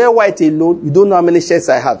if I wear white alone, you don't know how many shirts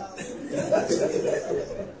I have.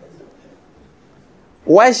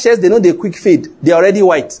 White shirts, they know they quick fade. They're already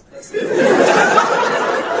white.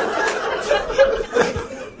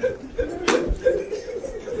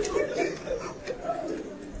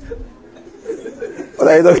 What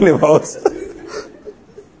are you talking about?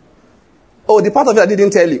 Oh, the part of it I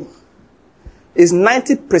didn't tell you is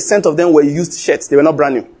 90% of them were used shirts. They were not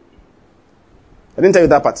brand new. I didn't tell you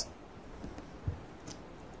that part.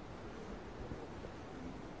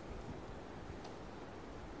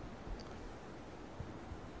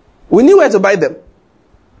 We knew where to buy them.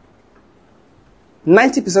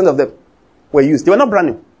 90% of them were used. They were not brand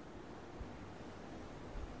new.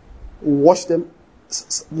 Wash them,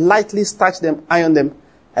 lightly starch them, iron them.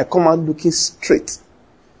 I come out looking straight.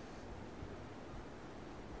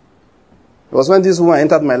 It was when this woman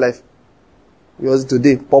entered my life. It was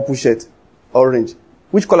today, purple shirt, orange.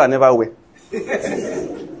 Which color I never wear.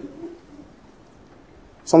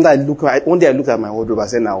 Sometimes one day I looked at my wardrobe, I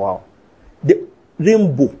said, now wow. The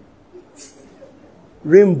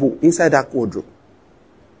rainbow inside that wardrobe.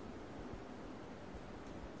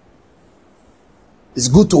 It's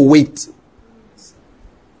good to wait.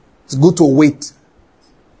 It's good to wait.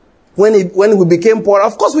 When we became poor,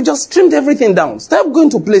 of course we just trimmed everything down. Stop going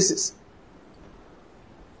to places.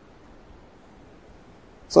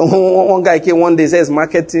 So one guy came one day, says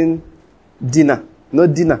marketing dinner. No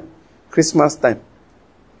dinner. Christmas time.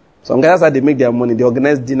 Some guys had to make their money. They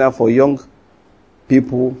organize dinner for young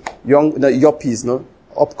people, yuppies, no?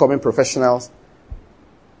 Upcoming professionals.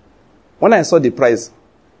 When I saw the price,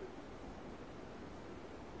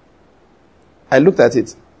 I looked at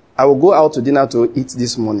it. I will go out to dinner to eat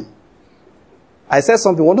this morning. I said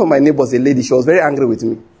something. One of my neighbors, a lady, she was very angry with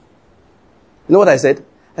me. You know what I said?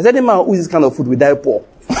 I said, the man who eats this kind of food will die poor.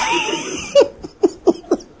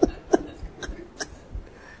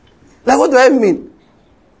 Like, what do I mean?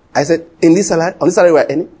 I said, on this salary we're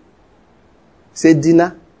earning, say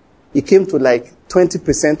dinner, it came to like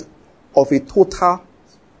 20% of a total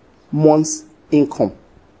month's income.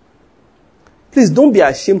 Please don't be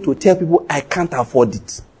ashamed to tell people I can't afford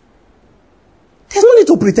it. There's no need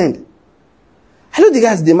to pretend. I look the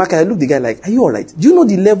guy at the market, I look the guy like, are you alright? Do you know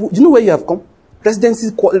the level? Do you know where you have come?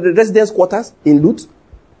 Residence quarters in Lut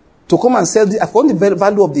to come and sell this. I've forgotten the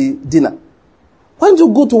value of the dinner. Why don't you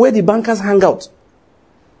go to where the bankers hang out?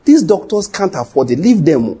 These doctors can't afford it. Leave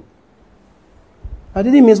them. I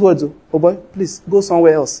didn't miss words. Oh boy, please go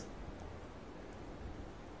somewhere else.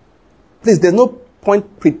 Please, there's no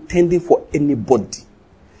point pretending for anybody.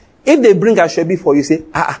 If they bring a Shebi for you, say,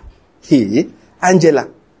 hey, Angela,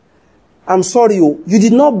 I'm sorry, you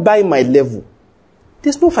did not buy my level.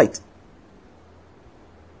 There's no fight.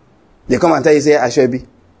 They come and tell you, say, Ashwebi,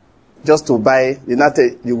 just to buy, you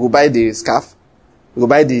go buy the scarf, you go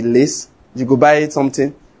buy the lace, you go buy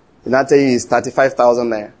something, they now tell you it's 35,000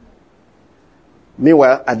 naira.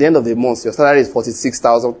 Meanwhile, at the end of the month, your salary is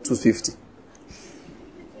 46,250.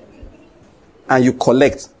 And you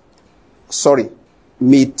collect. Sorry.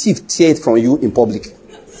 May thief tear it from you in public.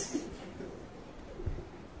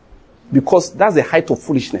 Because that's the height of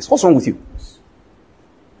foolishness. What's wrong with you?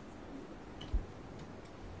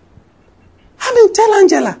 I mean, tell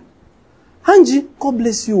Angela, Angie, God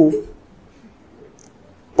bless you.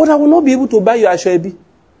 But I will not be able to buy you a Ashwebi.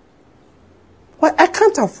 Why? I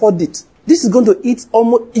can't afford it. This is going to eat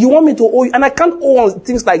almost, you want me to owe you, and I can't owe on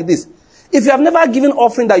things like this. If you have never given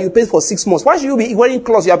offering that you paid for 6 months, why should you be wearing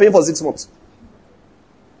clothes you are paying for 6 months?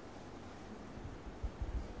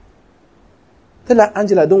 Tell her,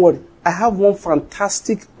 Angela, don't worry. I have one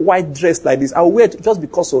fantastic white dress like this. I'll wear it just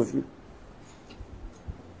because of you.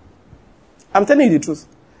 I'm telling you the truth.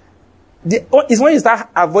 It's when you start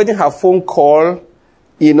avoiding her phone call,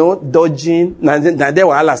 dodging, now there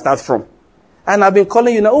will all start from. And I've been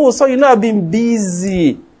calling you now. Oh, so I've been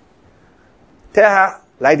busy. Tell her,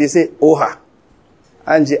 like they say, oh her.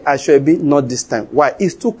 Angie, I should be not this time. Why?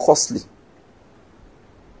 It's too costly.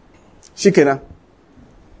 Shikena.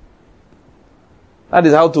 That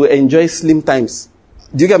is how to enjoy slim times.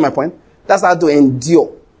 Do you get my point? That's how to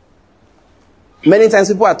endure. Many times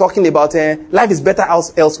people are talking about life is better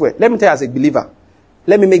elsewhere. Let me tell you as a believer.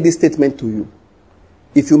 Let me make this statement to you.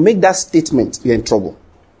 If you make that statement, you're in trouble.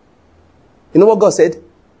 You know what God said?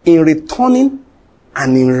 In returning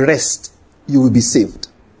and in rest, you will be saved.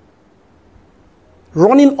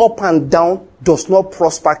 Running up and down does not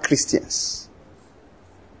prosper Christians.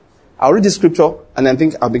 I'll read this scripture and I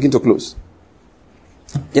think I'll begin to close.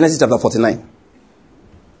 Genesis chapter 49.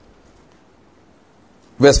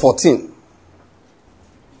 Verse 14.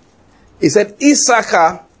 He said,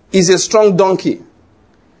 Issachar is a strong donkey,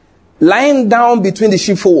 lying down between the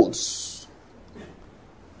sheepfolds.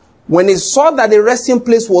 When he saw that the resting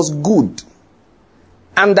place was good,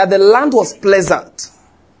 and that the land was pleasant,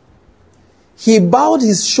 he bowed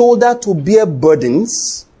his shoulder to bear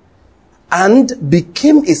burdens, and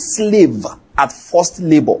became a slave at forced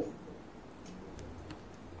labor.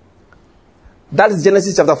 That is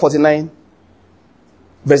Genesis chapter 49,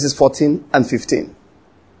 verses 14 and 15.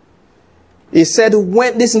 He said,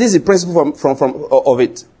 this is the principle of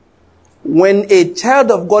it. When a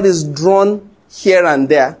child of God is drawn here and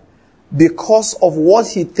there because of what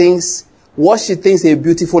she thinks a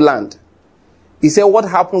beautiful land, he said what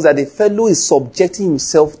happens that the fellow is subjecting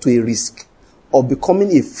himself to a risk of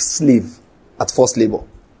becoming a slave at forced labor.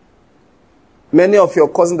 Many of your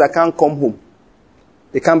cousins that can't come home,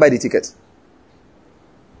 they can't buy the ticket.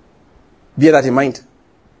 Bear that in mind.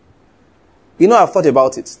 I've thought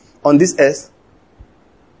about it. On this earth,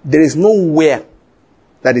 there is nowhere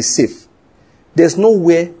that is safe. There's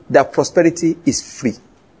nowhere that prosperity is free.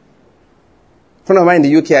 A friend of mine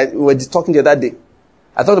in the UK, we were talking the other day.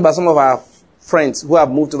 I talked about some of our friends who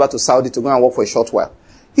have moved over to Saudi to go and work for a short while.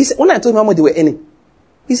 He said, when I told him how much they were earning,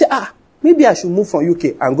 he said, maybe I should move from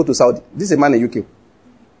UK and go to Saudi. This is a man in UK.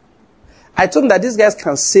 I told him that these guys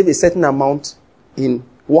can save a certain amount in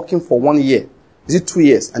working for 1 year. Is it 2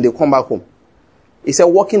 years? And they'll come back home. He said,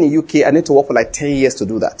 working in UK, I need to work for like 10 years to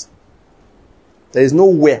do that. There is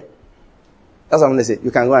nowhere. That's what I'm going to say.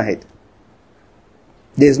 You can go ahead.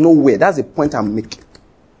 There is nowhere. That's the point I'm making.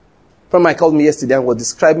 A friend of mine called me yesterday and was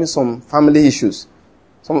describing some family issues.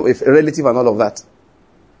 With a relative and all of that.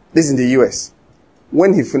 This is in the US.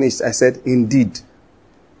 When he finished, I said, indeed,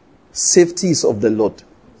 safety is of the Lord.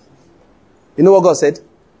 You know what God said?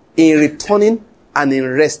 In returning and in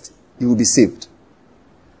rest, you will be saved.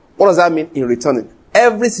 What does that mean? In returning.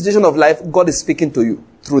 Every situation of life, God is speaking to you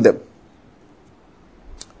through them.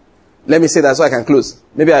 Let me say that so I can close.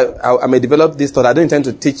 Maybe I may develop this thought. I don't intend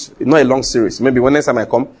to teach, not a long series. Maybe when next time I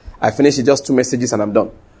come, I finish it just 2 messages and I'm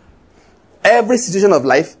done. Every situation of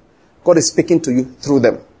life, God is speaking to you through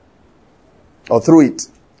them. Or through it.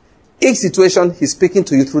 Each situation, He's speaking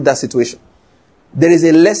to you through that situation. There is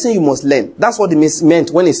a lesson you must learn. That's what He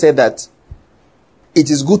meant when He said that it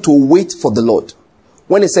is good to wait for the Lord.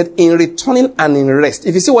 When He said, in returning and in rest.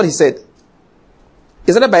 If you see what He said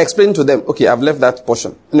that by explaining to them, okay, I've left that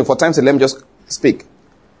portion. For times, let me just speak.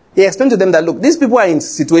 He explained to them that, look, these people are in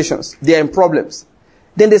situations. They are in problems.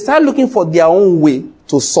 Then they start looking for their own way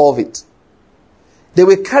to solve it. They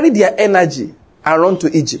will carry their energy and run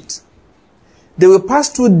to Egypt. They will pass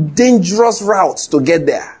through dangerous routes to get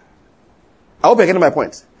there. I hope you're getting my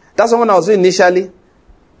point. That's what when I was doing initially,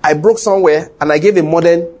 I broke somewhere and I gave a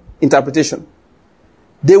modern interpretation.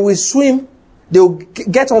 They will swim, they will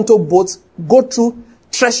get onto boats, go through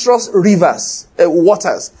treacherous rivers,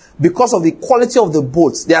 waters, because of the quality of the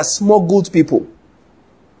boats. They are smuggled people.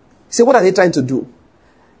 See, what are they trying to do?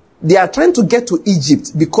 They are trying to get to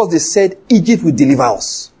Egypt because they said Egypt will deliver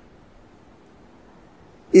us.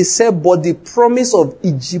 He said, but the promise of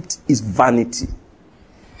Egypt is vanity.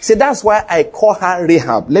 He said, that's why I call her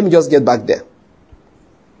Rahab. Let me just get back there.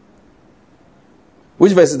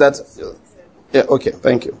 Which verse is that? Yeah, okay,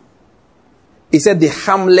 thank you. He said, the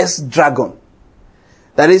harmless dragon.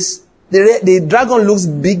 That is, the dragon looks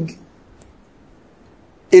big.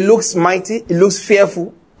 It looks mighty. It looks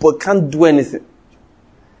fearful, but can't do anything.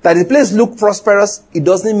 That the place looks prosperous, it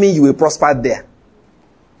doesn't mean you will prosper there.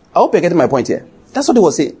 I hope you're getting my point here. That's what he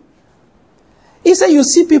was saying. He said, you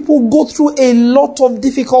see people go through a lot of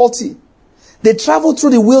difficulty. They travel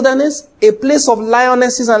through the wilderness, a place of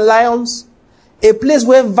lionesses and lions, a place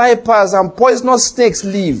where vipers and poisonous snakes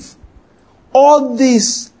live. All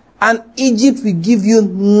this, and Egypt will give you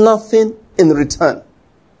nothing in return.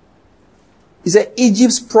 He said,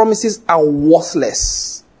 Egypt's promises are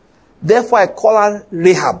worthless. Therefore, I call her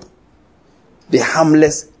Rahab, the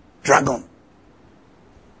harmless dragon.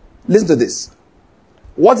 Listen to this.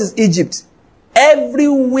 What is Egypt?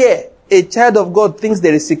 Everywhere a child of God thinks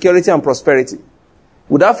there is security and prosperity,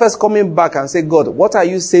 without first coming back and say, God, what are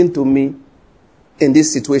you saying to me in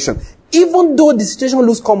this situation? Even though the situation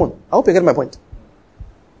looks common. I hope you get my point.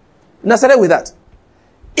 Now, I started with that.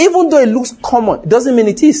 Even though it looks common, it doesn't mean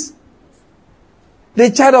it is. The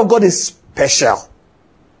child of God is special.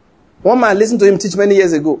 One man listened to him teach many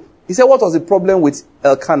years ago. He said, what was the problem with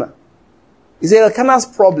Elkanah? He said, Elkanah's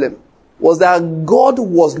problem was that God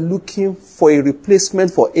was looking for a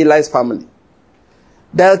replacement for Eli's family.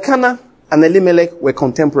 The Elkanah and Elimelech were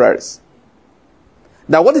contemporaries.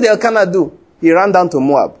 Now, what did Elkanah do? He ran down to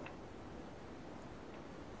Moab.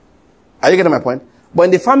 Are you getting my point? But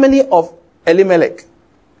in the family of Elimelech,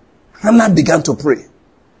 Hannah began to pray.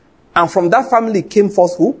 And from that family came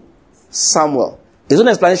forth who? Samuel. His own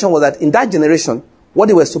explanation was that in that generation, what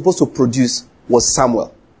they were supposed to produce was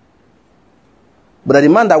Samuel. But the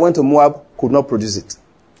man that went to Moab could not produce it.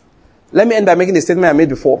 Let me end by making the statement I made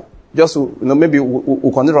before. Just to, maybe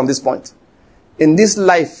we'll continue from this point. In this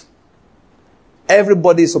life,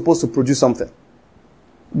 everybody is supposed to produce something.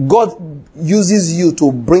 God uses you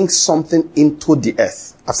to bring something into the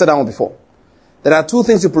earth. I've said that one before. There are two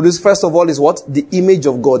things you produce. First of all is what? The image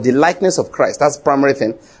of God, the likeness of Christ. That's the primary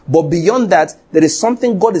thing. But beyond that, there is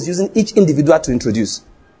something God is using each individual to introduce.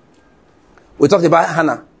 We talked about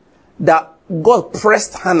Hannah. That God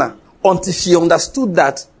pressed Hannah until she understood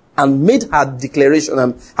that and made her declaration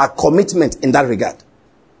and her commitment in that regard.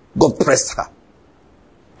 God pressed her.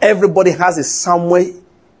 Everybody has a somewhere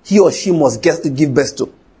he or she must get to give birth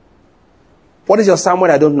to. What is your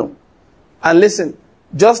somewhere? I don't know. And listen,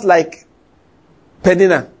 just like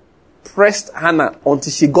Penina pressed Hannah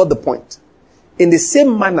until she got the point. In the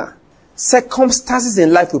same manner, circumstances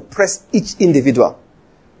in life will press each individual.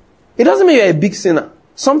 It doesn't mean you're a big sinner.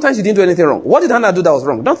 Sometimes you didn't do anything wrong. What did Hannah do that was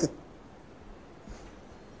wrong? Nothing.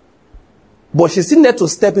 But she's still there to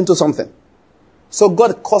step into something. So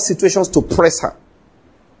God caused situations to press her.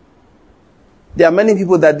 There are many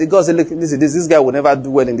people that God said, look, this guy will never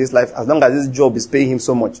do well in this life as long as this job is paying him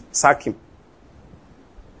so much. Sack him.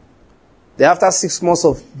 Then after 6 months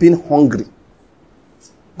of being hungry,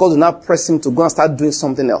 God will now press him to go and start doing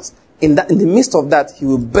something else. In the midst of that, he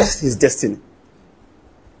will birth his destiny.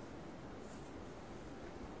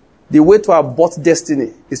 The way to abort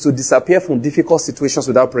destiny is to disappear from difficult situations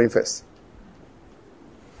without praying first.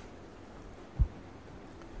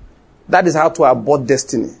 That is how to abort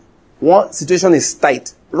destiny. One situation is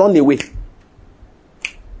tight, run away.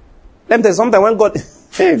 Let me tell you something. When God,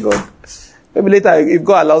 hey God, maybe later if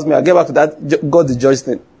God allows me, I'll get back to that God the judge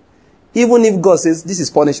thing. Even if God says this is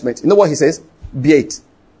punishment, you know what he says? Be it.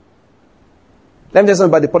 Let me tell you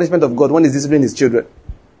something about the punishment of God when he's disciplining his children.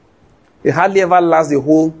 It hardly ever lasts the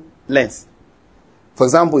whole length. For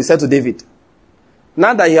example, he said to David,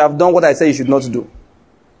 now that you have done what I said you should not do.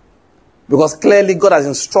 Because clearly God has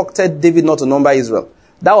instructed David not to number Israel.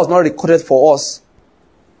 That was not recorded for us,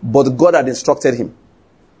 but God had instructed him.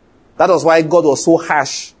 That was why God was so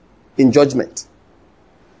harsh in judgment.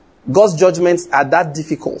 God's judgments are that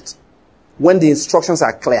difficult when the instructions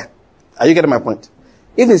are clear. Are you getting my point?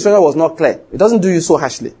 If the instruction was not clear, it doesn't do you so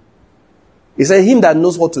harshly. He said, him that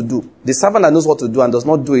knows what to do, the servant that knows what to do and does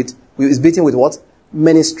not do it, is beaten with what?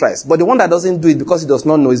 Many stripes. But the one that doesn't do it because he does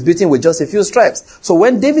not know is beaten with just a few stripes. So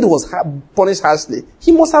when David was punished harshly,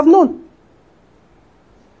 he must have known.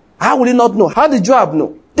 How will he not know? How did Joab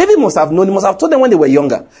know? David must have known. He must have told them when they were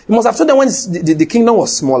younger. He must have told them when the kingdom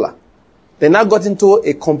was smaller. They now got into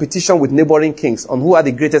a competition with neighboring kings on who had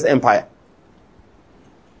the greatest empire.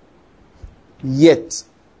 Yet,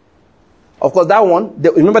 of course, that one,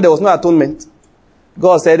 remember there was no atonement.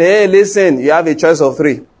 God said, hey, listen, you have a choice of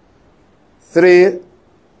three. 3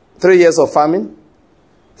 years of famine,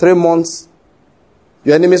 3 months,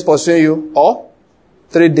 your enemies pursuing you, or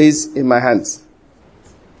 3 days in my hands.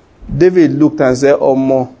 David looked and said, oh,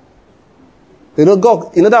 more.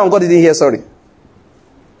 God, that one God didn't hear, sorry.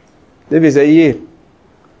 David said, yeah.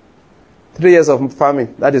 3 years of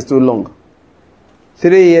famine, that is too long.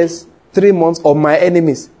 3 years, 3 months of my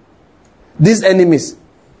enemies. These enemies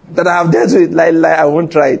that I have dealt with, like I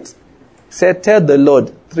won't try it. Said, tell the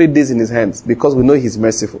Lord, 3 days in his hands because we know he's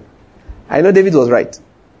merciful. I know David was right.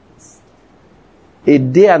 A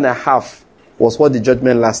day and a half was what the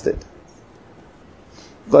judgment lasted.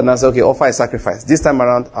 God now said, okay, offer a sacrifice. This time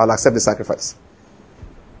around, I'll accept the sacrifice.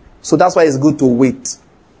 So that's why it's good to wait.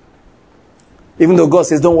 Even though God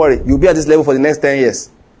says, don't worry, you'll be at this level for the next 10 years.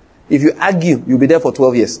 If you argue, you'll be there for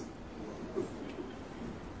 12 years.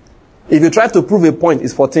 If you try to prove a point,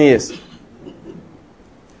 it's 14 years.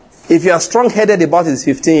 If you are strong-headed about it, it's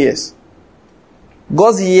 15 years.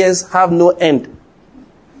 God's years have no end.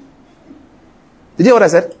 Did you hear what I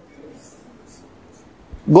said?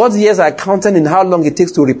 God's years are counted in how long it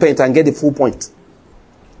takes to repent and get the full point.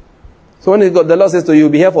 So when the Lord says to you, you'll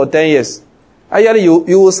be here for 10 years. Actually,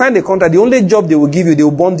 you will sign the contract. The only job they will give you, they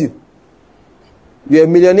will bond you. You're a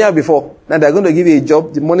millionaire before. Now they're going to give you a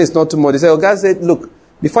job. The money is not too much. They say, oh, God said, look,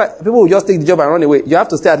 before people will just take the job and run away. You have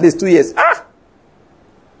to stay at least 2 years.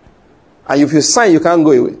 And if you sign, you can't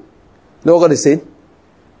go away. You know what God is saying?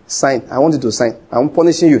 Sign. I want you to sign. I'm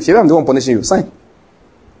punishing you. I'm the one punishing you. Sign.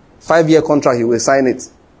 5-year contract, you will sign it.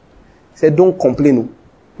 He said, don't complain.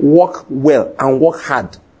 Work well and work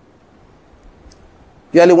hard.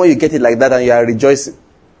 Usually when you get it like that and you are rejoicing,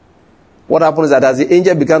 what happened is that as the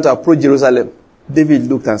angel began to approach Jerusalem, David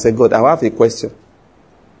looked and said, God, I have a question.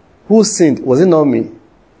 Who sinned? Was it not me?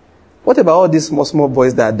 What about all these small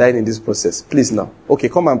boys that are dying in this process? Please now. Okay,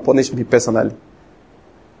 come and punish me personally.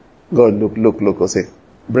 God, look, say,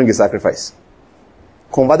 bring a sacrifice.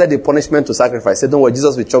 Converted the punishment to sacrifice. Said, don't worry,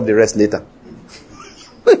 Jesus will chop the rest later.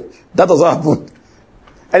 That was what happened.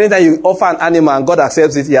 Anytime you offer an animal and God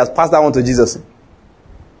accepts it, he has passed that on to Jesus.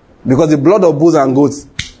 Because the blood of bulls and goats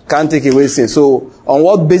can't take away sin. So, on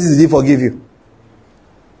what basis did he forgive you?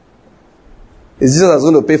 Is Jesus that's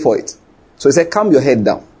going to pay for it? So he said, calm your head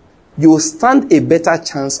down. You will stand a better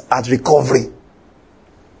chance at recovery.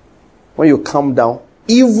 When you calm down,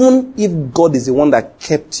 even if God is the one that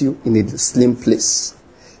kept you in a slim place.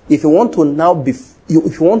 If you want to now be, if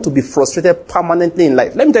you want to be frustrated permanently in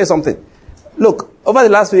life, let me tell you something. Look, over the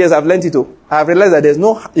last few years, I've learned it too. I've realized that there's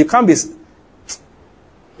no, you can't be, just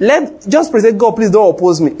pray, say, God, please don't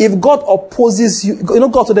oppose me. If God opposes you, you know,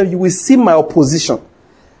 God told them, you will see my opposition.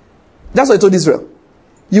 That's what he told Israel.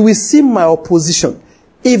 You will see my opposition.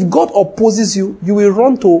 If God opposes you, you will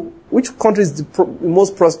run to, which country is the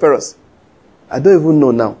most prosperous? I don't even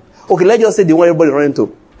know now. Okay, let's just say they want everybody running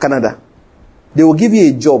to Canada. They will give you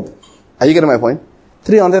a job. Are you getting my point?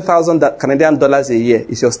 300,000 Canadian dollars a year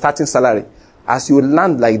is your starting salary. As you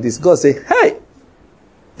land like this, God say, hey,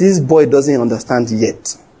 this boy doesn't understand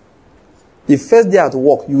yet. The first day at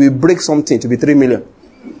work, you will break something to be 3 million.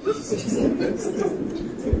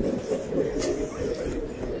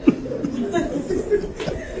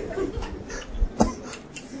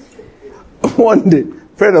 One day,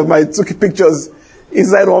 a friend of mine took pictures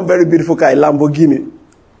inside one very beautiful car, a Lamborghini.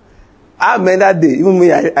 I remember that day, even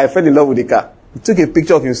me, I fell in love with the car. He took a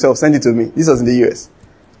picture of himself, sent it to me. This was in the US.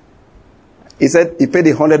 He said he paid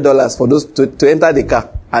 $100 for those to enter the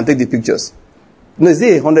car and take the pictures. No, it's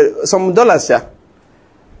 $100, some dollars, yeah.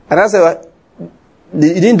 And I said, well,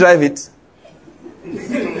 you didn't drive it.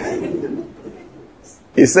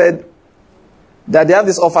 He said that they have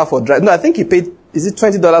this offer for drive. No, I think he paid, is it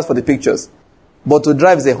 $20 for the pictures? But to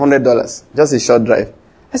drive is $100, just a short drive.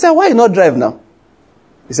 I said, why not drive now?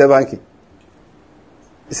 He said, Bankie.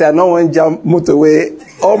 He said, I don't want to jump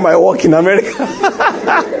motorway all my work in America.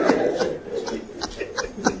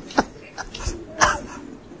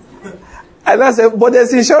 And I said, but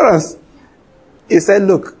there's insurance. He said,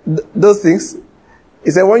 look, those things.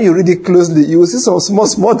 He said, when you read it closely, you will see some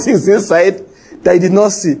small things inside that you did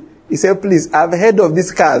not see. He said, please, I've heard of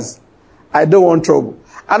these cars. I don't want trouble.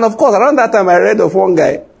 And of course, around that time, I read of one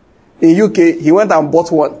guy in UK. He went and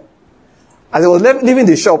bought one. As he was leaving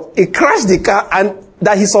the shop, he crashed the car, and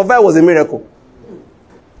that he survived was a miracle.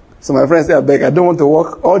 So my friend said, I beg, I don't want to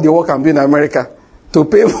work all the work I'm doing in America to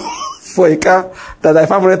pay for a car that I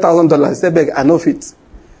 $500,000. He said, beg, I know fit.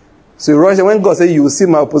 So you rush, when God says you will see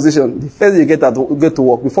my opposition, the first you get to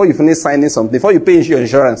work, before you finish signing something, before you pay your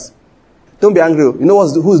insurance, don't be angry. You know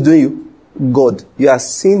who's doing you? God. You are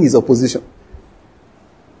seeing his opposition.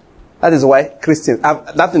 That is why Christians,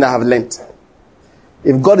 that thing I have learned.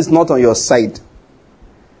 If God is not on your side,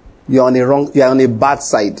 you are on a bad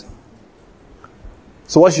side.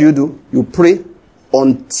 So what should you do? You pray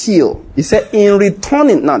until, he said, in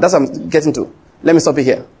returning, now that's what I'm getting to. Let me stop it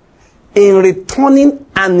here. In returning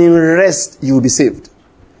and in rest, you will be saved.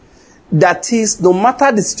 That is, no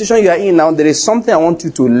matter the situation you are in now, there is something I want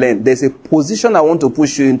you to learn. There's a position I want to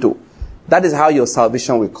push you into. That is how your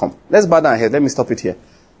salvation will come. Let's bow down here. Let me stop it here.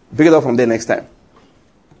 Pick it up from there next time.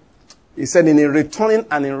 He said, in returning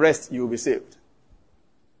and in rest, you will be saved.